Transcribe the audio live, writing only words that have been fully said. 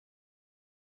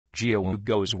JIA WU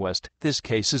Goes West. This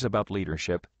case is about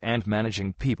leadership and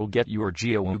managing people. Get your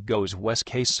JIA WU Goes West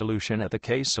case solution at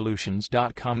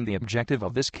thecasesolutions.com. The objective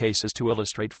of this case is to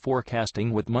illustrate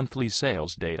forecasting with monthly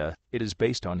sales data. It is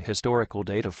based on historical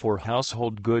data for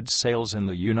household goods sales in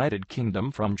the United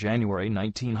Kingdom from January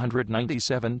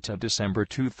 1997 to December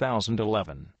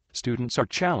 2011. Students are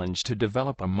challenged to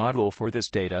develop a model for this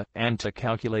data and to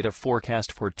calculate a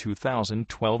forecast for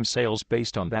 2012 sales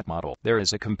based on that model. There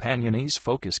is a companion ACE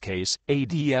focus case,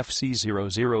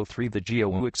 ADFC003, the JIA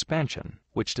WU expansion,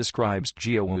 which describes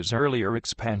JIA WU's earlier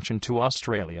expansion to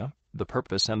Australia. The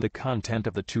purpose and the content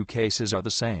of the two cases are the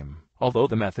same, although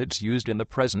the methods used in the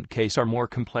present case are more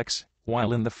complex.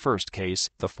 While in the first case,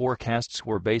 the forecasts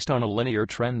were based on a linear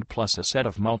trend plus a set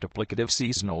of multiplicative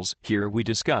seasonals. Here we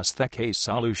discuss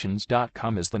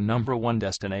thecasesolutions.com as the #1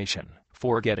 destination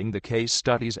for getting the case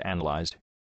studies analyzed.